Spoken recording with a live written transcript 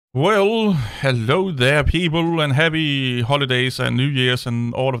Well, hello there, people, and happy holidays and New Year's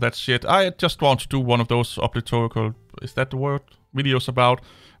and all of that shit. I just want to do one of those obligatory, is that the word? Videos about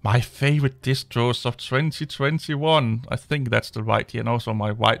my favorite distros of 2021. I think that's the right here, and also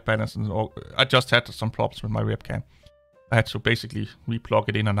my white balance. And all. I just had some problems with my webcam. I had to basically replug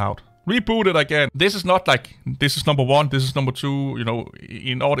it in and out. Reboot it again. This is not like, this is number one, this is number two, you know,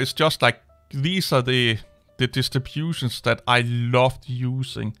 in order. It's just like, these are the distributions that I loved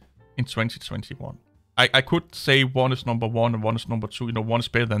using in 2021. I could say one is number one and one is number two, you know, one is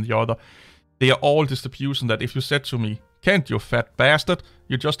better than the other. They are all distributions that if you said to me, Kent, you fat bastard,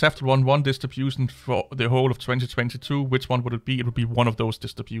 you just have to run one distribution for the whole of 2022, which one would it be? It would be one of those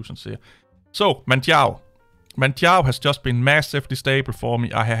distributions here. So, Manjaro. Manjaro has just been massively stable for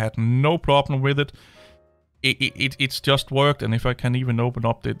me. I had no problem with it. It's just worked, and if I can even open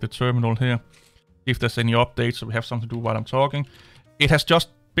up the terminal here, if there's any updates, so we have something to do while I'm talking. It has just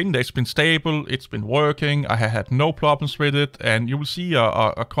been there. It's been stable. It's been working. I had no problems with it. And you will see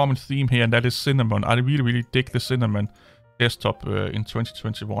a common theme here, and that is Cinnamon. I really, really dig the Cinnamon desktop in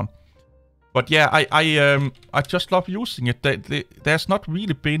 2021. But yeah, I just love using it. There's not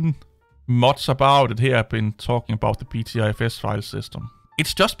really been much about it here. I've been talking about the BTIFS file system.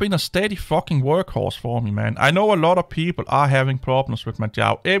 It's just been a steady fucking workhorse for me, man. I know a lot of people are having problems with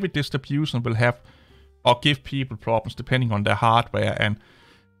Manjaro. Every distribution will have or give people problems depending on their hardware and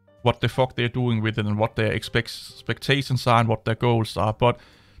what the fuck they're doing with it and what their expectations are and what their goals are. But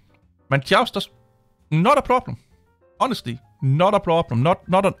Manjaro's just not a problem. Honestly, not a problem. Not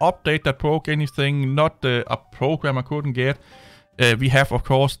an update that broke anything. Not a program I couldn't get. We have, of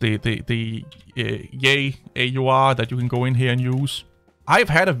course, the Yay AUR that you can go in here and use. I've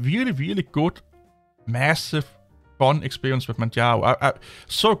had a really, really good, massive, fun experience with Manjaro.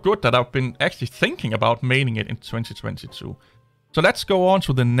 So good that I've been actually thinking about maining it in 2022. So let's go on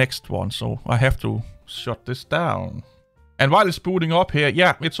to the next one. So I have to shut this down. And while it's booting up here,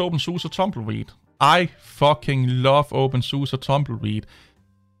 yeah, it's OpenSUSE Tumbleweed. I fucking love OpenSUSE Tumbleweed.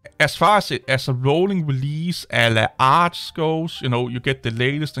 As far as it as a rolling release a la Arch goes, you know, you get the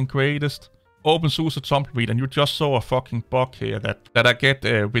latest and greatest. OpenSUSE Tumbleweed, and you just saw a fucking bug here that I get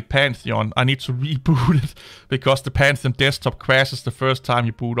with Pantheon. I need to reboot it because the Pantheon desktop crashes the first time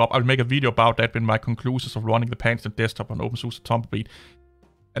you boot up. I'll make a video about that with my conclusions of running the Pantheon desktop on OpenSUSE Tumbleweed.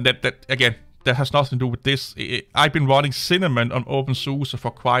 And that again, that has nothing to do with this. I've been running Cinnamon on OpenSUSE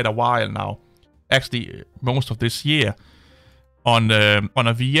for quite a while now. Actually, most of this year on a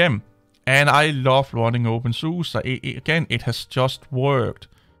VM. And I love running OpenSUSE. Again, it has just worked.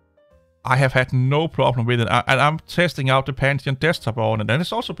 I have had no problem with it, and I'm testing out the Pantheon desktop on it, and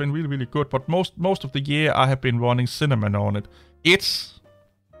it's also been really, really good. But most of the year, I have been running Cinnamon on it.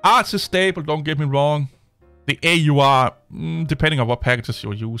 Arch is stable, don't get me wrong. The AUR, depending on what packages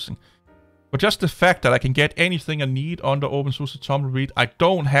you're using. But just the fact that I can get anything I need under OpenSUSE Tumbleweed, I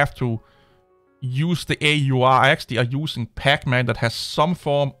don't have to use the AUR. I actually are using Pacman that has some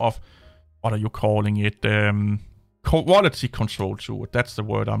form of, what are you calling it? Quality control to it. That's the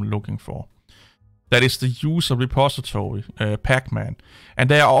word I'm looking for. That is the user repository, Pacman. And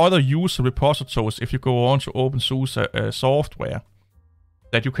there are other user repositories if you go on to OpenSUSE software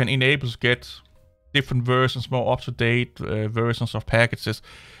that you can enable to get different versions, more up-to-date versions of packages.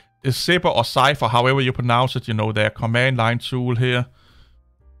 Zipper or Cypher, however you pronounce it, you know, their command line tool here.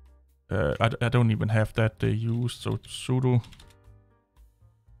 I don't even have that used, so sudo.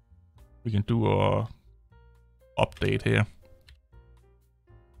 We can do a update here.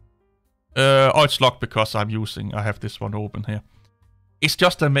 Oh, it's locked because I have this one open here. It's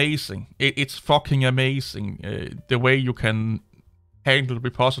just amazing. It's fucking amazing. The way you can handle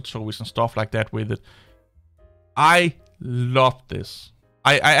repositories and stuff like that with it. I love this.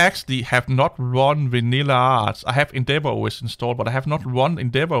 I actually have not run Vanilla Arch. I have EndeavourOS installed, but I have not run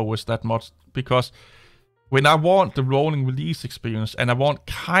EndeavourOS that much because when I want the rolling release experience and I want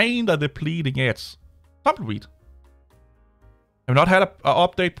kinda the bleeding edge, Tumbleweed. I've not had an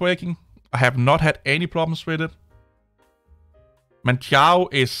update breaking. I have not had any problems with it. Manjaro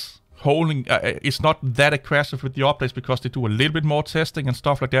is holding. It's not that aggressive with the updates because they do a little bit more testing and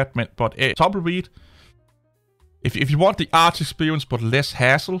stuff like that. But Tumbleweed, if you want the Arch experience but less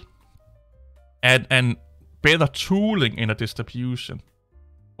hassle and better tooling in a distribution,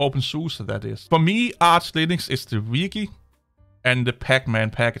 OpenSUSE that is. For me, Arch Linux is the wiki and the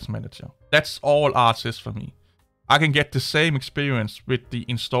Pacman package manager. That's all Arch is for me. I can get the same experience with the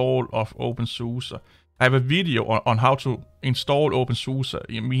install of OpenSUSE. I have a video on how to install OpenSUSE,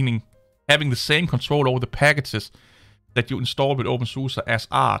 meaning having the same control over the packages that you install with OpenSUSE as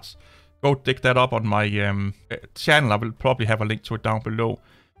Arch. Go dig that up on my channel. I will probably have a link to it down below.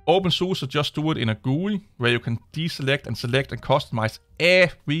 OpenSUSE just do it in a GUI where you can deselect and select and customize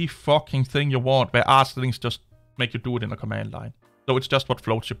every fucking thing you want, where Arch-Linux just make you do it in a command line. So it's just what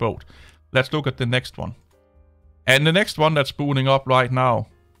floats your boat. Let's look at the next one. And the next one that's spooning up right now,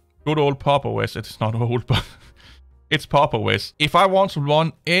 good old Pop OS. It's not old, but it's Pop OS. If I want to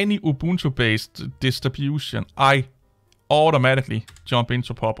run any Ubuntu-based distribution, I automatically jump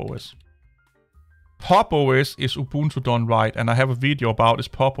into Pop OS. Pop OS is Ubuntu done right, and I have a video about is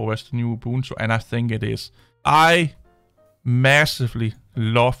Pop OS the new Ubuntu, and I think it is. I massively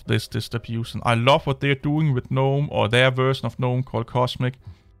love this distribution. I love what they're doing with GNOME, or their version of GNOME called Cosmic,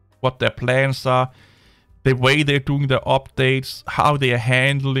 what their plans are, the way they're doing their updates, how they are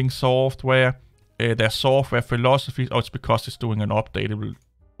handling software, their software philosophy. Oh, it's because it's doing an update. It will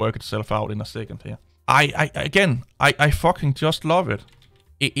work itself out in a second here. I fucking just love it.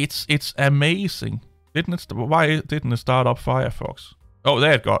 It's amazing. Why didn't it start up Firefox? Oh,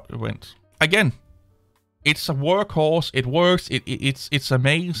 there it went. Again, it's a workhorse. It works. It's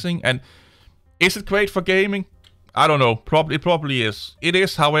amazing. And is it great for gaming? I don't know. It probably is. It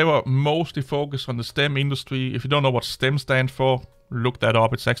is, however, mostly focused on the STEM industry. If you don't know what STEM stands for, look that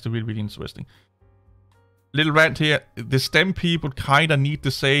up. It's actually really, really interesting. Little rant here. The STEM people kind of need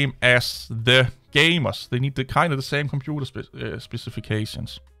the same as the gamers. They need the same computer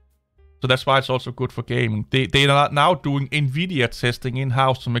specifications. So that's why it's also good for gaming. They are now doing NVIDIA testing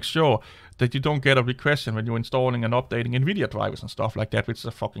in-house to make sure that you don't get a regression when you're installing and updating NVIDIA drivers and stuff like that, which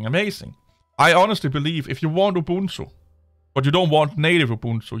is fucking amazing. I honestly believe if you want Ubuntu, but you don't want native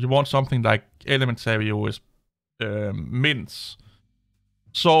Ubuntu, you want something like Elementary OS, Mint,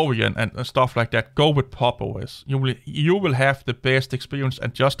 Sorian, and stuff like that, go with Pop OS. You will have the best experience,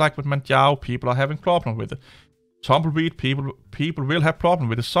 and just like with Manjaro, people are having problems with it. Tumbleweed, people will have problem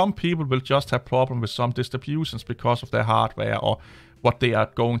with it. Some people will just have problem with some distributions because of their hardware or what they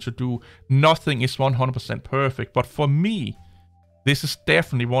are going to do. Nothing is 100% perfect, but for me, this is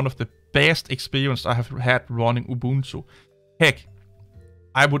definitely one of the best experience I have had running Ubuntu. Heck,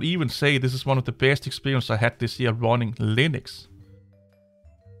 I would even say this is one of the best experience I had this year running Linux.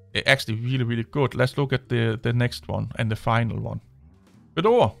 Actually, really, really good. Let's look at the next one and the final one.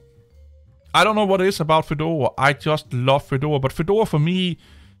 Fedora. I don't know what it is about Fedora. I just love Fedora. But Fedora for me,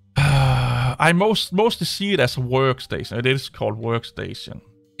 I mostly see it as a workstation. It is called workstation.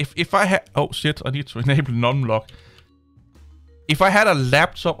 If I had... Oh shit, I need to enable non-lock. If I had a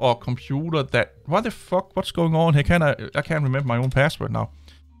laptop or a computer that... What the fuck? What's going on here? I can't remember my own password now.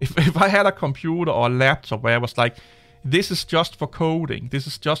 If I had a computer or a laptop where I was like, this is just for coding, this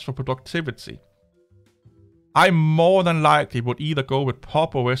is just for productivity, I more than likely would either go with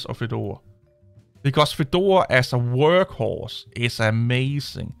Pop OS or Fedora. Because Fedora as a workhorse is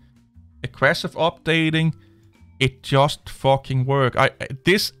amazing. Aggressive updating, it just fucking works.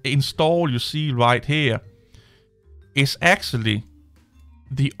 This install you see right here is actually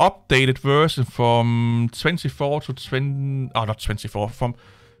the updated version from 24 to 20... Oh, not 24, from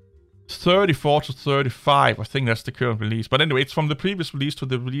 34 to 35. I think that's the current release. But anyway, it's from the previous release to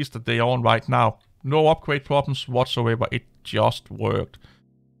the release that they are on right now. No upgrade problems whatsoever. It just worked.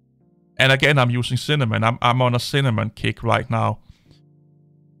 And again, I'm using Cinnamon. I'm on a Cinnamon kick right now.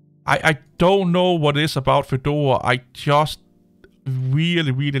 I don't know what it is about Fedora. I just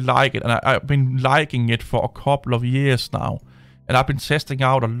really, really like it. And I've been liking it for a couple of years now. And I've been testing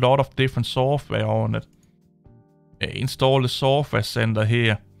out a lot of different software on it. Install the software center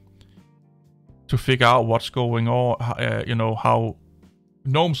here to figure out what's going on. You know, how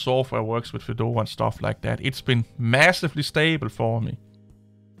GNOME software works with Fedora and stuff like that. It's been massively stable for me.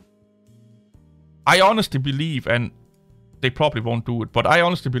 I honestly believe, and they probably won't do it, but I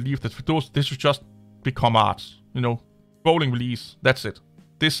honestly believe that Fedora, this should just become Arch. You know, rolling release, that's it.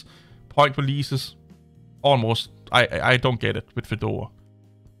 This point releases, almost, I don't get it with Fedora.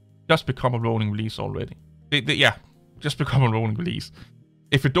 Just become a rolling release already. Yeah, just become a rolling release.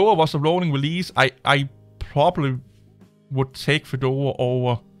 If Fedora was a rolling release, I probably would take Fedora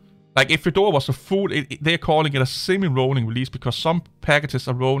over. Like, if Fedora was a full, they're calling it a semi-rolling release because some packages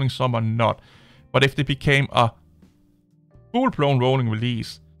are rolling, some are not. But if they became a full-blown rolling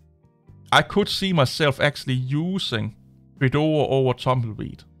release, I could see myself actually using Fedora over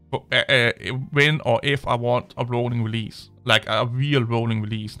Tumbleweed when or if I want a rolling release. Like a real rolling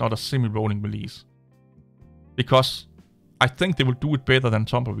release, not a semi-rolling release. Because I think they will do it better than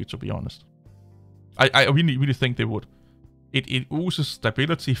Tumbleweed, to be honest. I really, really think they would. It oozes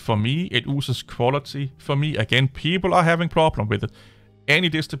stability for me. It oozes quality for me. Again, people are having problem with it. Any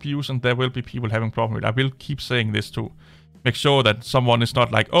distribution, there will be people having problem with it. I will keep saying this too. make sure that someone is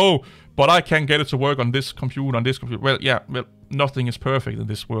not like, oh, but I can't get it to work on this computer, Well, yeah, well, nothing is perfect in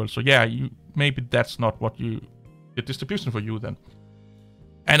this world. So yeah, maybe that's not what the distribution for you then.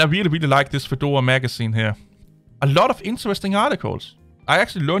 And I really, really like this Fedora magazine here. A lot of interesting articles. I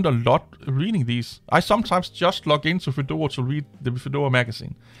actually learned a lot reading these. I sometimes just log into Fedora to read the Fedora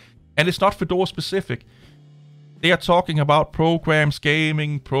magazine. And it's not Fedora specific. They are talking about programs,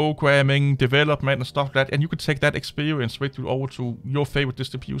 gaming, programming, development and stuff like that. And you could take that experience with you over to your favorite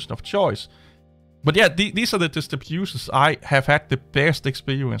distribution of choice. But yeah, these are the distributions I have had the best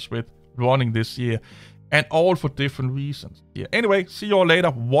experience with running this year. And all for different reasons. Yeah. Anyway, see you all later.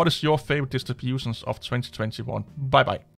 What is your favorite distributions of 2021? Bye bye.